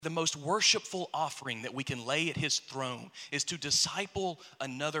The most worshipful offering that we can lay at his throne is to disciple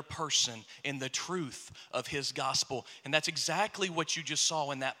another person in the truth of his gospel. And that's exactly what you just saw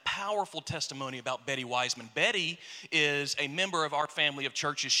in that powerful testimony about Betty Wiseman. Betty is a member of our family of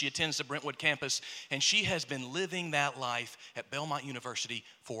churches. She attends the Brentwood campus, and she has been living that life at Belmont University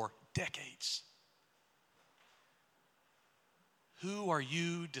for decades. Who are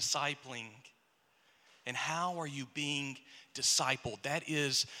you discipling? And how are you being discipled? That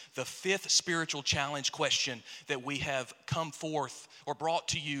is the fifth spiritual challenge question that we have come forth or brought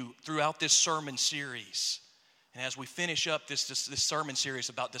to you throughout this sermon series. And as we finish up this sermon series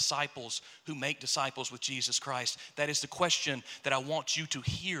about disciples who make disciples with Jesus Christ, that is the question that I want you to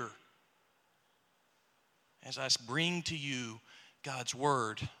hear as I bring to you God's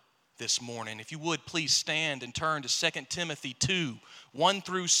word this morning. If you would, please stand and turn to 2 Timothy 2, 1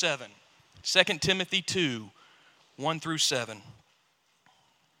 through 7. 2 Timothy 2, 1 through 7.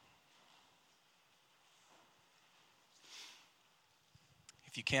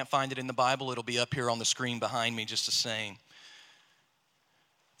 If you can't find it in the Bible, it'll be up here on the screen behind me just the same.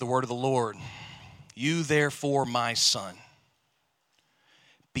 The word of the Lord. You therefore, my son,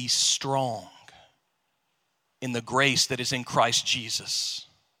 be strong in the grace that is in Christ Jesus.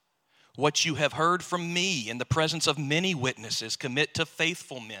 What you have heard from me in the presence of many witnesses, commit to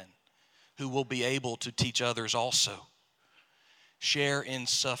faithful men who will be able to teach others also. Share in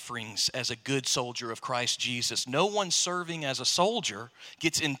sufferings as a good soldier of Christ Jesus. No one serving as a soldier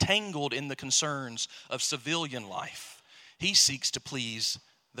gets entangled in the concerns of civilian life. He seeks to please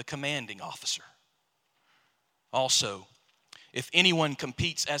the commanding officer. Also, if anyone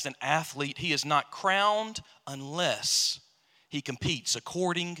competes as an athlete, he is not crowned unless he competes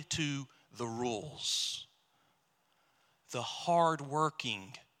according to the rules. The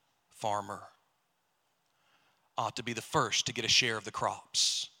hard-working farmer ought to be the first to get a share of the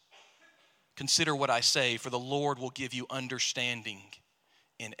crops. Consider what I say, for the Lord will give you understanding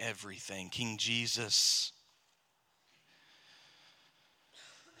in everything. King Jesus,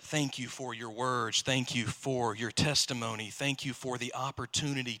 thank you for your words. Thank you for your testimony. Thank you for the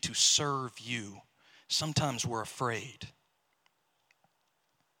opportunity to serve you. Sometimes we're afraid.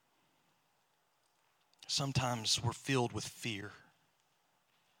 Sometimes we're filled with fear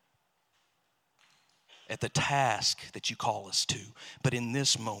at the task that you call us to. But in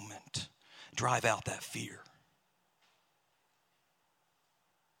this moment, drive out that fear.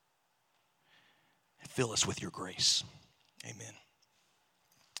 And fill us with your grace. Amen.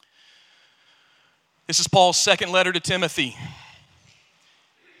 This is Paul's second letter to Timothy.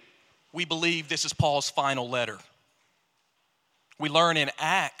 We believe this is Paul's final letter. We learn in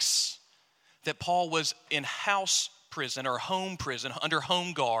Acts that Paul was in house prison or home prison under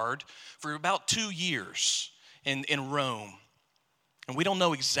home guard for about 2 years in Rome. And we don't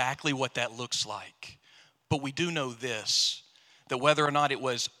know exactly what that looks like, but we do know this, that whether or not it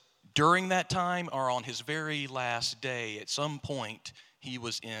was during that time or on his very last day, at some point he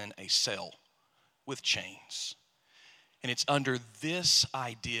was in a cell with chains. And it's under this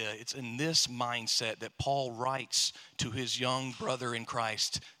idea, it's in this mindset that Paul writes to his young brother in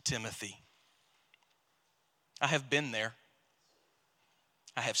Christ, Timothy. I have been there.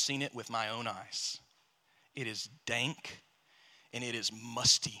 I have seen it with my own eyes. It is dank and it is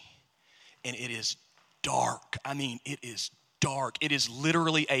musty and it is dark. I mean, it is dark. It is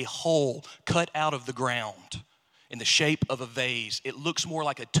literally a hole cut out of the ground in the shape of a vase. It looks more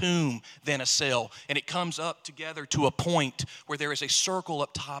like a tomb than a cell. And it comes up together to a point where there is a circle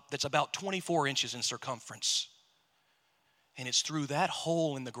up top that's about 24 inches in circumference. And it's through that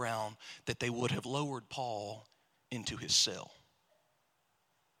hole in the ground that they would have lowered Paul into his cell.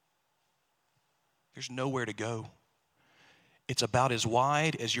 There's nowhere to go. It's about as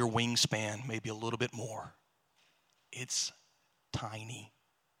wide as your wingspan, maybe a little bit more. It's tiny.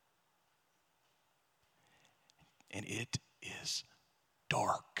 And it is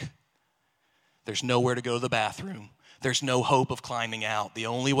dark. There's nowhere to go to the bathroom. There's no hope of climbing out. The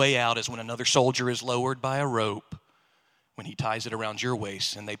only way out is when another soldier is lowered by a rope, when he ties it around your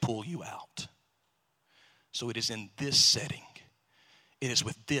waist and they pull you out. So it is in this setting, it is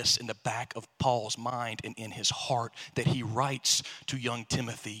with this in the back of Paul's mind and in his heart that he writes to young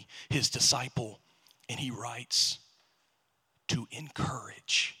Timothy, his disciple, and he writes to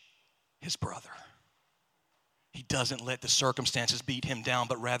encourage his brother. He doesn't let the circumstances beat him down,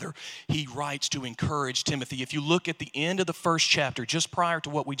 but rather he writes to encourage Timothy. If you look at the end of the first chapter, just prior to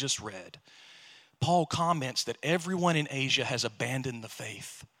what we just read, Paul comments that everyone in Asia has abandoned the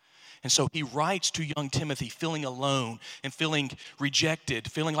faith. And so he writes to young Timothy feeling alone and feeling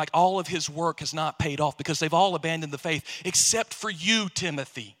rejected, feeling like all of his work has not paid off because they've all abandoned the faith, except for you,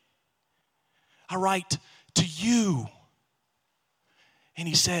 Timothy. I write to you. And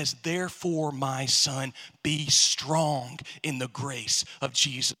he says, therefore, my son, be strong in the grace of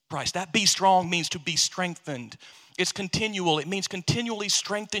Jesus Christ. That be strong means to be strengthened. It's continual. It means continually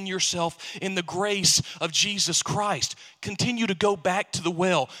strengthen yourself in the grace of Jesus Christ. Continue to go back to the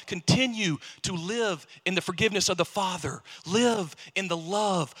well. Continue to live in the forgiveness of the Father. Live in the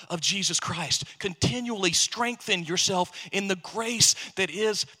love of Jesus Christ. Continually strengthen yourself in the grace that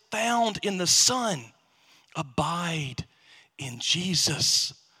is found in the Son. Abide in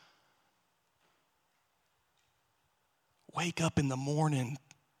Jesus. Wake up in the morning,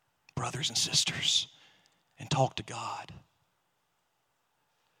 brothers and sisters, and talk to God.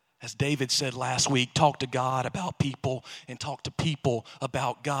 As David said last week, talk to God about people and talk to people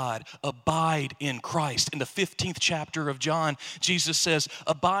about God. Abide in Christ. In the 15th chapter of John, Jesus says,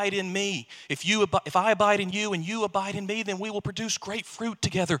 abide in me. If I abide in you and you abide in me, then we will produce great fruit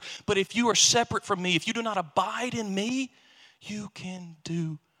together. But if you are separate from me, if you do not abide in me, you can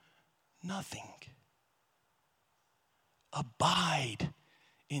do nothing. Abide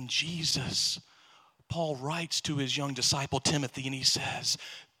in Jesus. Paul writes to his young disciple Timothy and he says,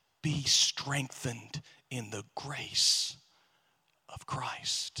 be strengthened in the grace of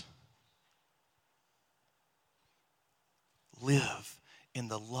Christ. Live in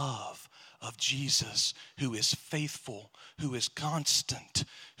the love of Jesus, who is faithful, who is constant,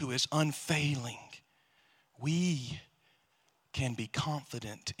 who is unfailing. We can be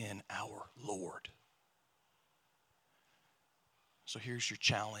confident in our Lord. So here's your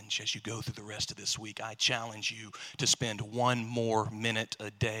challenge as you go through the rest of this week. I challenge you to spend 1 more minute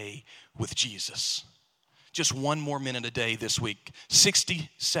a day with Jesus. Just 1 more minute a day this week. 60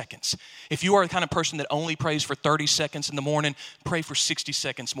 seconds. If you are the kind of person that only prays for 30 seconds in the morning, pray for 60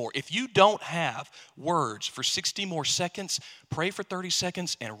 seconds more. If you don't have words for 60 more seconds, pray for 30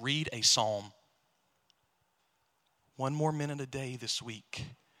 seconds and read a psalm. 1 more minute a day this week.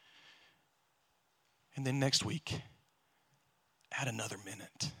 And then next week, add another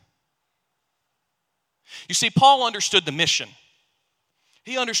minute. You see, Paul understood the mission.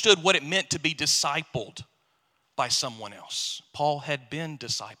 He understood what it meant to be discipled by someone else. Paul had been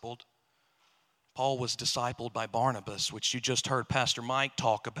discipled. Paul was discipled by Barnabas, which you just heard Pastor Mike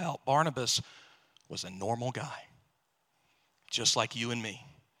talk about. Barnabas was a normal guy, just like you and me.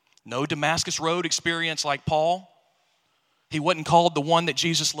 No Damascus Road experience like Paul. He wasn't called the one that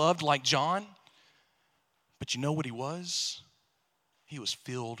Jesus loved like John. But you know what he was? He was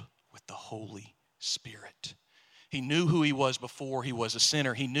filled with the Holy Spirit. He knew who he was before he was a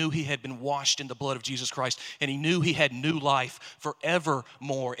sinner. He knew he had been washed in the blood of Jesus Christ. And he knew he had new life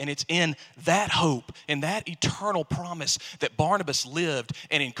forevermore. And it's in that hope and that eternal promise that Barnabas lived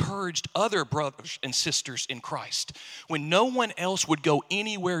and encouraged other brothers and sisters in Christ. When no one else would go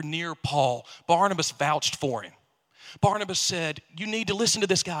anywhere near Paul, Barnabas vouched for him. Barnabas said, you need to listen to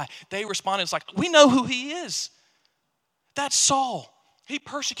this guy. They responded, it's like, we know who he is. That's Saul. He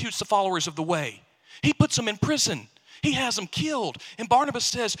persecutes the followers of the way. He puts them in prison. He has them killed. And Barnabas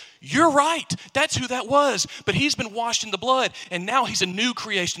says, you're right. That's who that was. But he's been washed in the blood, and now he's a new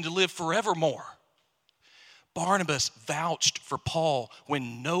creation to live forevermore. Barnabas vouched for Paul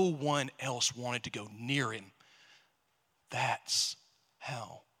when no one else wanted to go near him. That's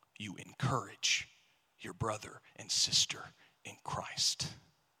how you encourage your brother and sister in Christ.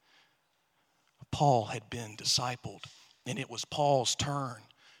 Paul had been discipled, and it was Paul's turn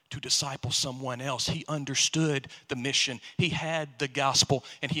to disciple someone else. He understood the mission. He had the gospel,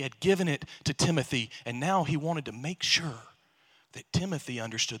 and he had given it to Timothy, and now he wanted to make sure that Timothy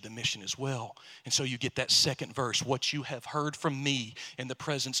understood the mission as well. And so you get that second verse, what you have heard from me in the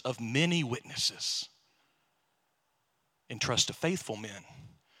presence of many witnesses, entrust to faithful men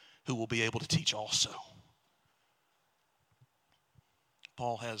who will be able to teach also.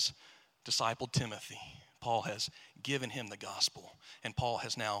 Paul has discipled Timothy. Paul has given him the gospel, and Paul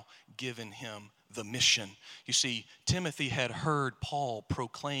has now given him the mission. You see, Timothy had heard Paul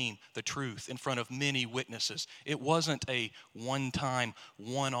proclaim the truth in front of many witnesses. It wasn't a one-time,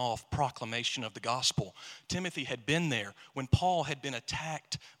 one-off proclamation of the gospel. Timothy had been there when Paul had been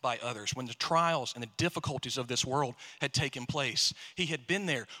attacked by others, when the trials and the difficulties of this world had taken place. He had been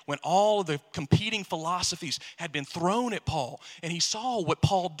there when all of the competing philosophies had been thrown at Paul, and he saw what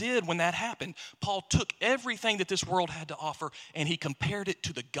Paul did when that happened. Paul took everything that this world had to offer, and he compared it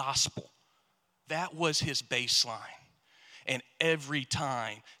to the gospel. That was his baseline. And every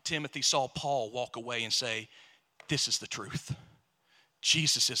time Timothy saw Paul walk away and say, this is the truth.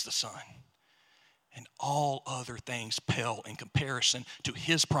 Jesus is the Son. And all other things pale in comparison to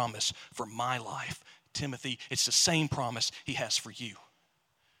his promise for my life. Timothy, it's the same promise he has for you.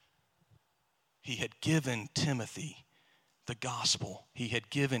 He had given Timothy the gospel. He had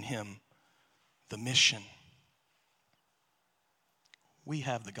given him the mission. We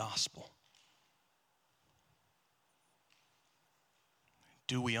have the gospel.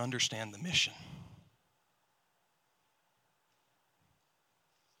 Do we understand the mission?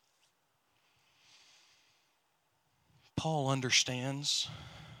 Paul understands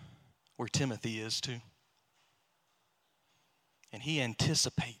where Timothy is too. And he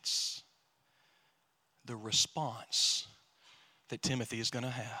anticipates the response that Timothy is going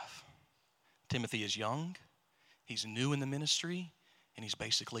to have. Timothy is young, he's new in the ministry, and he's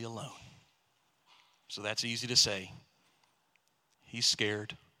basically alone. So that's easy to say. He's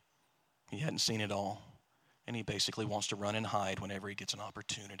scared. He hadn't seen it all. And he basically wants to run and hide whenever he gets an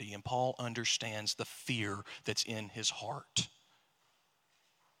opportunity. And Paul understands the fear that's in his heart.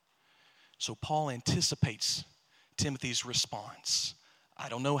 So Paul anticipates Timothy's response. I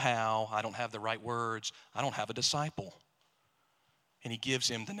don't know how. I don't have the right words. I don't have a disciple. And he gives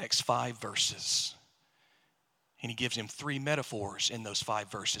him the next 5 verses. And he gives him 3 metaphors in those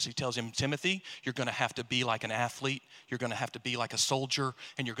 5 verses. He tells him, Timothy, you're going to have to be like an athlete. You're going to have to be like a soldier.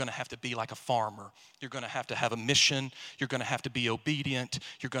 And you're going to have to be like a farmer. You're going to have a mission. You're going to have to be obedient.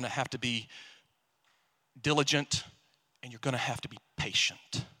 You're going to have to be diligent. And you're going to have to be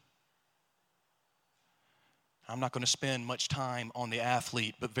patient. I'm not going to spend much time on the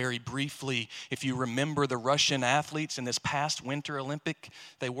athlete, but very briefly, if you remember the Russian athletes in this past Winter Olympic,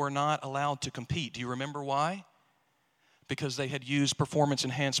 they were not allowed to compete. Do you remember why? Because they had used performance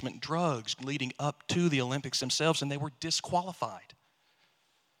enhancement drugs leading up to the Olympics themselves, and they were disqualified.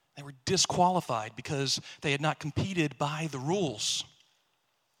 They were disqualified because they had not competed by the rules.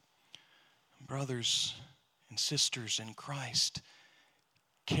 Brothers and sisters in Christ,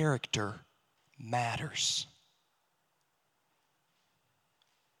 character matters.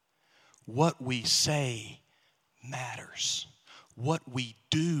 What we say matters. What we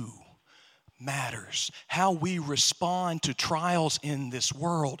do matters. How we respond to trials in this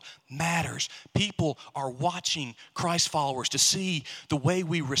world matters. People are watching Christ followers to see the way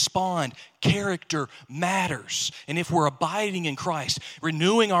we respond. Character matters. And if we're abiding in Christ,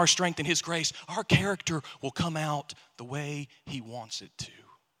 renewing our strength in His grace, our character will come out the way He wants it to.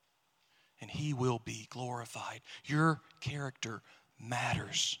 And He will be glorified. Your character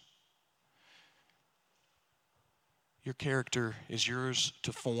matters. Your character is yours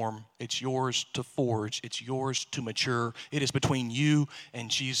to form. It's yours to forge. It's yours to mature. It is between you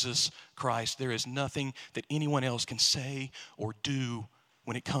and Jesus Christ. There is nothing that anyone else can say or do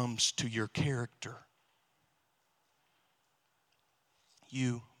when it comes to your character.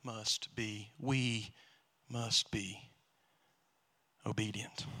 We must be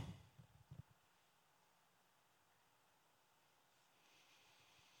obedient.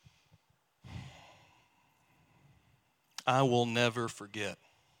 I will never forget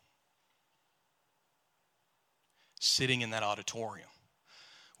sitting in that auditorium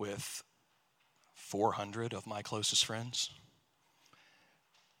with 400 of my closest friends.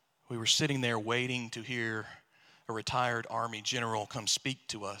 We were sitting there waiting to hear a retired Army general come speak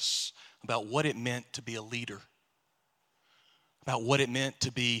to us about what it meant to be a leader, about what it meant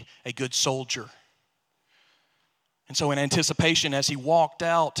to be a good soldier. And so in anticipation, as he walked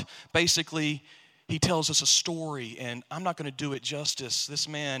out, basically, he tells us a story, and I'm not going to do it justice. This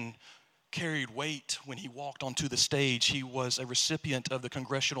man carried weight when he walked onto the stage. He was a recipient of the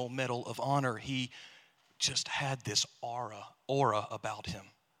Congressional Medal of Honor. He just had this aura about him.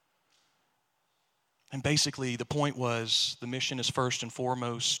 And basically, the point was the mission is first and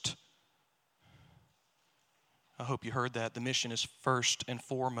foremost. I hope you heard that. The mission is first and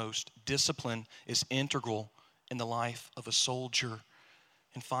foremost. Discipline is integral in the life of a soldier.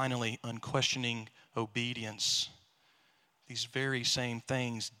 And finally, unquestioning obedience. These very same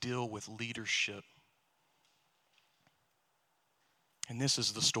things deal with leadership. And this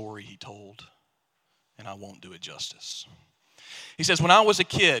is the story he told, and I won't do it justice. He says, when I was a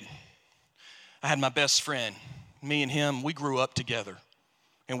kid, I had my best friend. Me and him, we grew up together,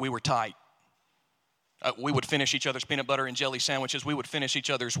 and we were tight. We would finish each other's peanut butter and jelly sandwiches. We would finish each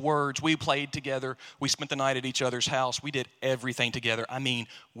other's words. We played together. We spent the night at each other's house. We did everything together. I mean,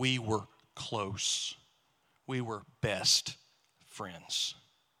 we were close. We were best friends.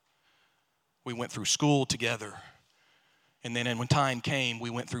 We went through school together. And then when time came,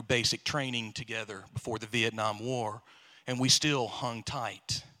 we went through basic training together before the Vietnam War. And we still hung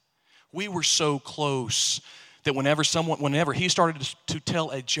tight. We were so close that whenever he started to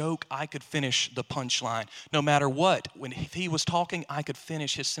tell a joke, I could finish the punchline. No matter what, when he was talking, I could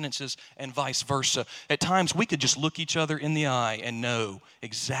finish his sentences and vice versa. At times, we could just look each other in the eye and know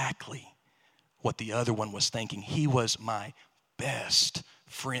exactly what the other one was thinking. He was my best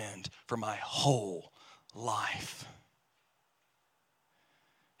friend for my whole life.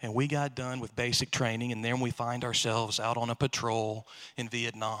 And we got done with basic training, and then we find ourselves out on a patrol in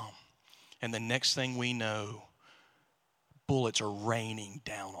Vietnam. And the next thing we know, bullets are raining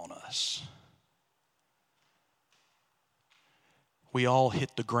down on us. We all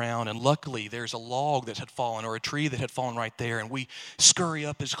hit the ground, and luckily there's a log that had fallen or a tree that had fallen right there, and we scurry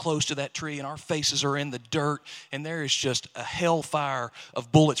up as close to that tree, and our faces are in the dirt, and there is just a hellfire of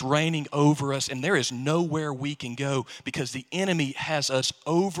bullets raining over us, and there is nowhere we can go because the enemy has us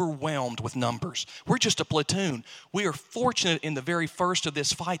overwhelmed with numbers. We're just a platoon. We are fortunate in the very first of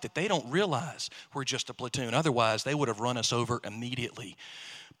this fight that they don't realize we're just a platoon. Otherwise, they would have run us over immediately.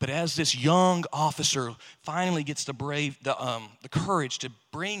 But as this young officer finally gets the courage to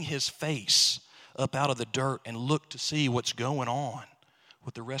bring his face up out of the dirt and look to see what's going on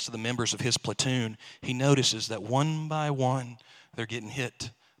with the rest of the members of his platoon, he notices that one by one they're getting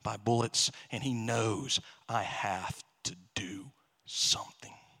hit by bullets, and he knows, I have to do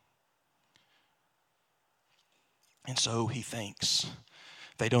something. And so he thinks,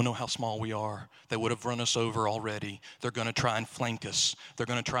 they don't know how small we are. They would have run us over already. They're going to try and flank us. They're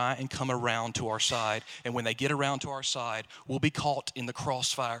going to try and come around to our side. And when they get around to our side, we'll be caught in the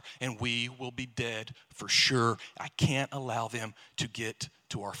crossfire and we will be dead for sure. I can't allow them to get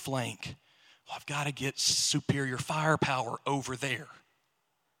to our flank. Well, I've got to get superior firepower over there.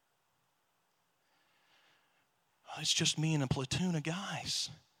 Well, it's just me and a platoon of guys.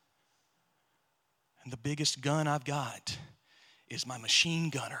 And the biggest gun I've got is my machine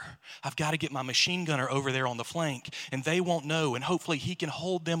gunner. I've got to get my machine gunner over there on the flank, and they won't know, and hopefully he can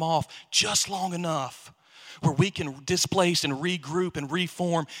hold them off just long enough where we can displace and regroup and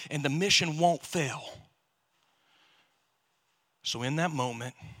reform, and the mission won't fail. So in that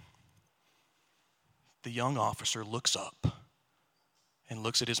moment, the young officer looks up and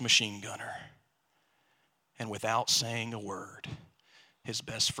looks at his machine gunner, and without saying a word, his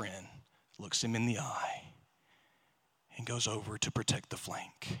best friend looks him in the eye and goes over to protect the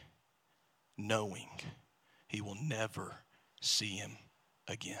flank, knowing he will never see him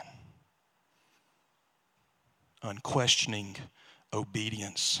again. Unquestioning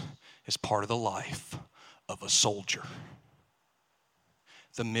obedience is part of the life of a soldier.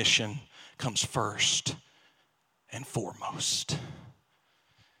 The mission comes first and foremost,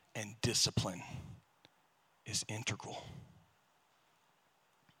 and discipline is integral.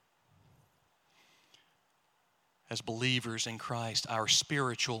 As believers in Christ, our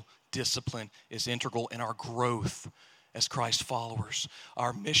spiritual discipline is integral in our growth as Christ followers.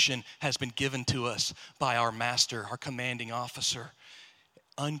 Our mission has been given to us by our master, our commanding officer.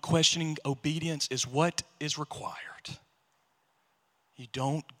 Unquestioning obedience is what is required. You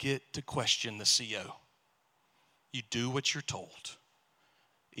don't get to question the CO. You do what you're told,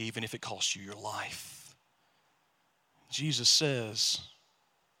 even if it costs you your life. Jesus says,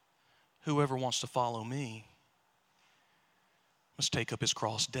 whoever wants to follow me must take up his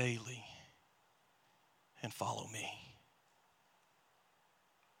cross daily and follow me.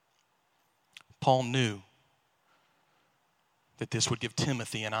 Paul knew that this would give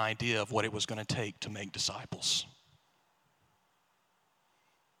Timothy an idea of what it was going to take to make disciples.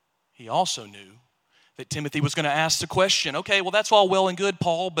 He also knew that Timothy was going to ask the question, okay, well, that's all well and good,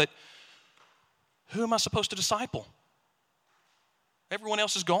 Paul, but who am I supposed to disciple? Everyone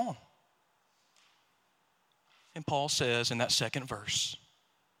else is gone. And Paul says in that second verse,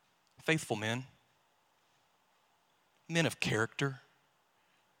 faithful men, men of character,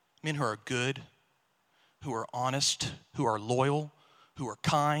 men who are good, who are honest, who are loyal, who are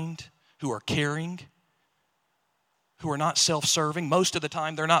kind, who are caring, who are not self-serving. Most of the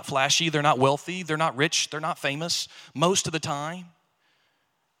time, they're not flashy, they're not wealthy, they're not rich, they're not famous. Most of the time,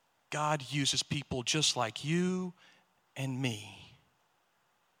 God uses people just like you and me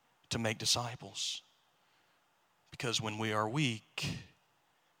to make disciples. Because when we are weak,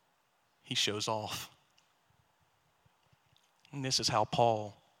 he shows off. And this is how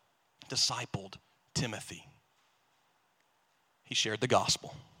Paul discipled Timothy. He shared the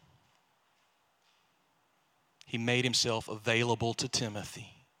gospel. He made himself available to Timothy.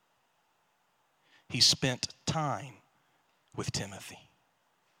 He spent time with Timothy.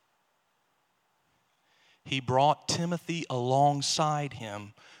 He brought Timothy alongside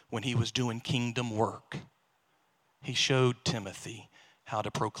him when he was doing kingdom work. He showed Timothy how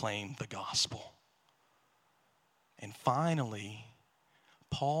to proclaim the gospel. And finally,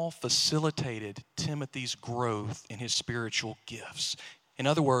 Paul facilitated Timothy's growth in his spiritual gifts. In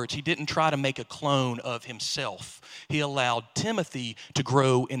other words, he didn't try to make a clone of himself. He allowed Timothy to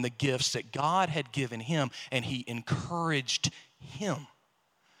grow in the gifts that God had given him, and he encouraged him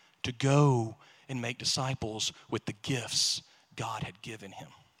to go and make disciples with the gifts God had given him.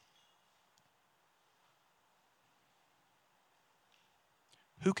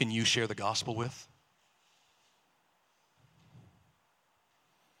 Who can you share the gospel with?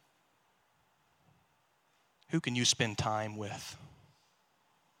 Who can you spend time with?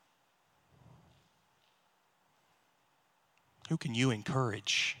 Who can you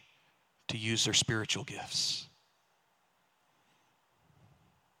encourage to use their spiritual gifts?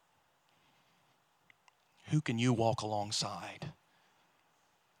 Who can you walk alongside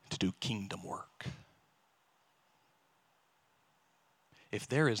to do kingdom work? If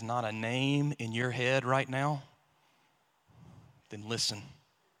there is not a name in your head right now, then listen.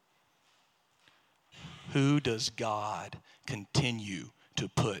 Who does God continue to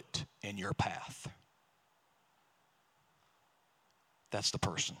put in your path? That's the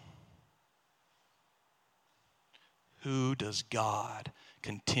person. Who does God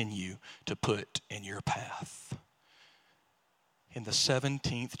continue to put in your path? In the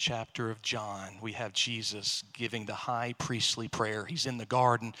 17th chapter of John, we have Jesus giving the high priestly prayer. He's in the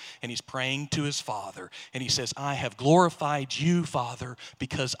garden and he's praying to his Father. And he says, I have glorified you, Father,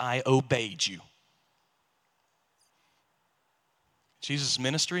 because I obeyed you. Jesus'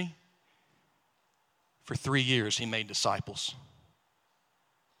 ministry, for 3 years, he made disciples.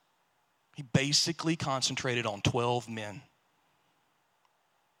 He basically concentrated on 12 men.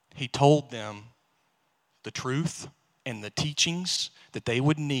 He told them the truth and the teachings that they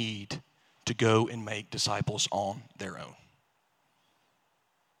would need to go and make disciples on their own.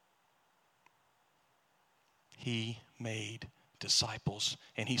 He made disciples.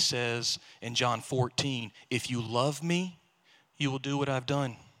 And he says in John 14, if you love me, you will do what I've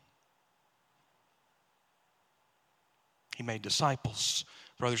done. He made disciples.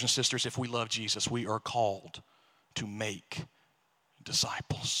 Brothers and sisters, if we love Jesus, we are called to make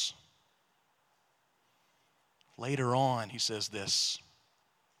disciples. Later on, he says this,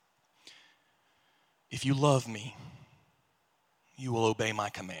 if you love me, you will obey my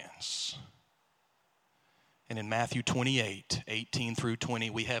commands. And in Matthew 28, 18 through 20,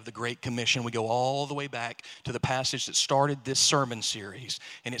 we have the Great Commission. We go all the way back to the passage that started this sermon series.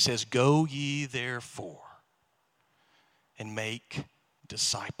 And it says, go ye therefore and make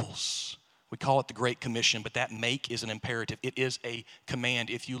disciples. We call it the Great Commission, but that make is an imperative. It is a command.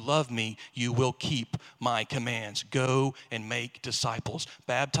 If you love me, you will keep my commands. Go and make disciples,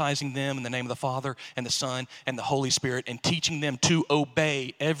 baptizing them in the name of the Father and the Son and the Holy Spirit, and teaching them to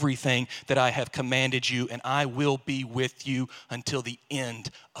obey everything that I have commanded you, and I will be with you until the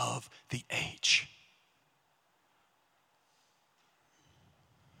end of the age.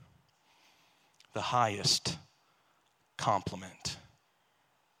 The highest compliment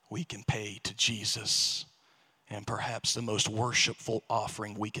we can pay to Jesus, and perhaps the most worshipful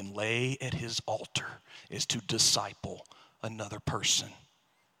offering we can lay at his altar, is to disciple another person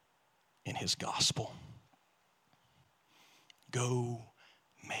in his gospel. Go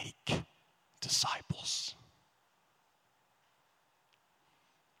make disciples.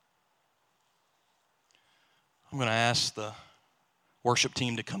 I'm going to ask the worship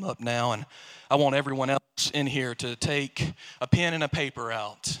team to come up now, and I want everyone else in here to take a pen and a paper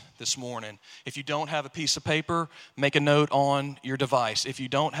out this morning. If you don't have a piece of paper, make a note on your device. If you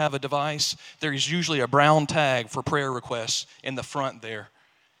don't have a device, there is usually a brown tag for prayer requests in the front there.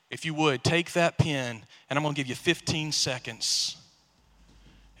 If you would, take that pen, and I'm going to give you 15 seconds,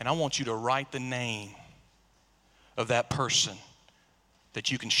 and I want you to write the name of that person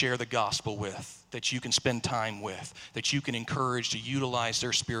that you can share the gospel with, that you can spend time with, that you can encourage to utilize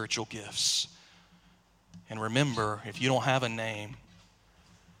their spiritual gifts. And remember, if you don't have a name,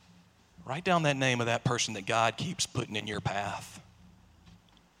 write down that name of that person that God keeps putting in your path.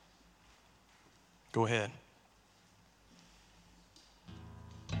 Go ahead.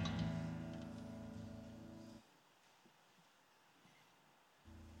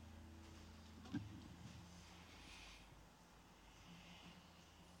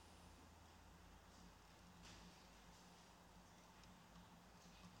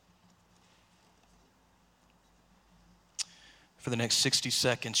 For the next 60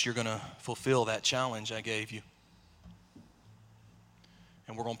 seconds, you're going to fulfill that challenge I gave you.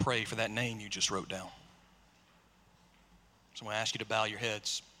 And we're going to pray for that name you just wrote down. So I'm going to ask you to bow your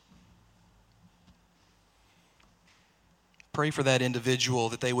heads. Pray for that individual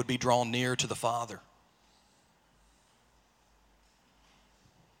that they would be drawn near to the Father.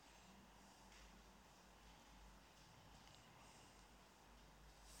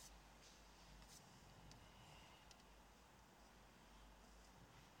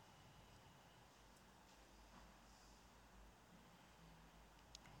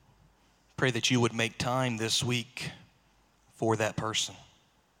 Pray that you would make time this week for that person.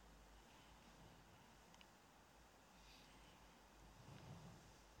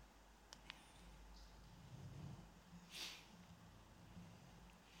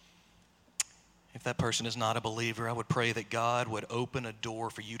 If that person is not a believer, I would pray that God would open a door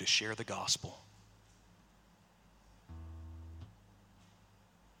for you to share the gospel.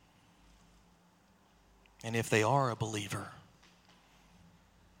 And if they are a believer,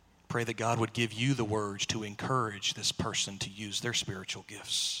 pray that God would give you the words to encourage this person to use their spiritual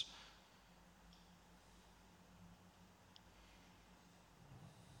gifts.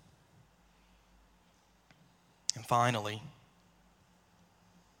 And finally,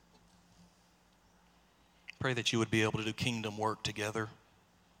 pray that you would be able to do kingdom work together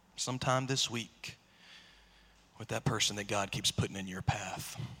sometime this week with that person that God keeps putting in your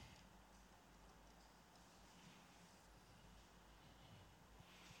path.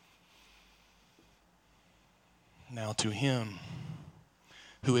 Now to him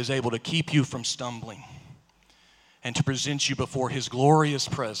who is able to keep you from stumbling and to present you before his glorious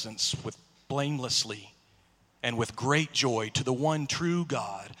presence with blamelessly and with great joy, to the one true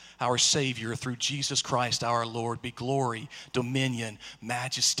God, our Savior, through Jesus Christ our Lord, be glory, dominion,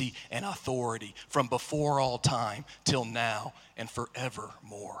 majesty, and authority from before all time till now and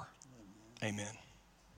forevermore. Amen.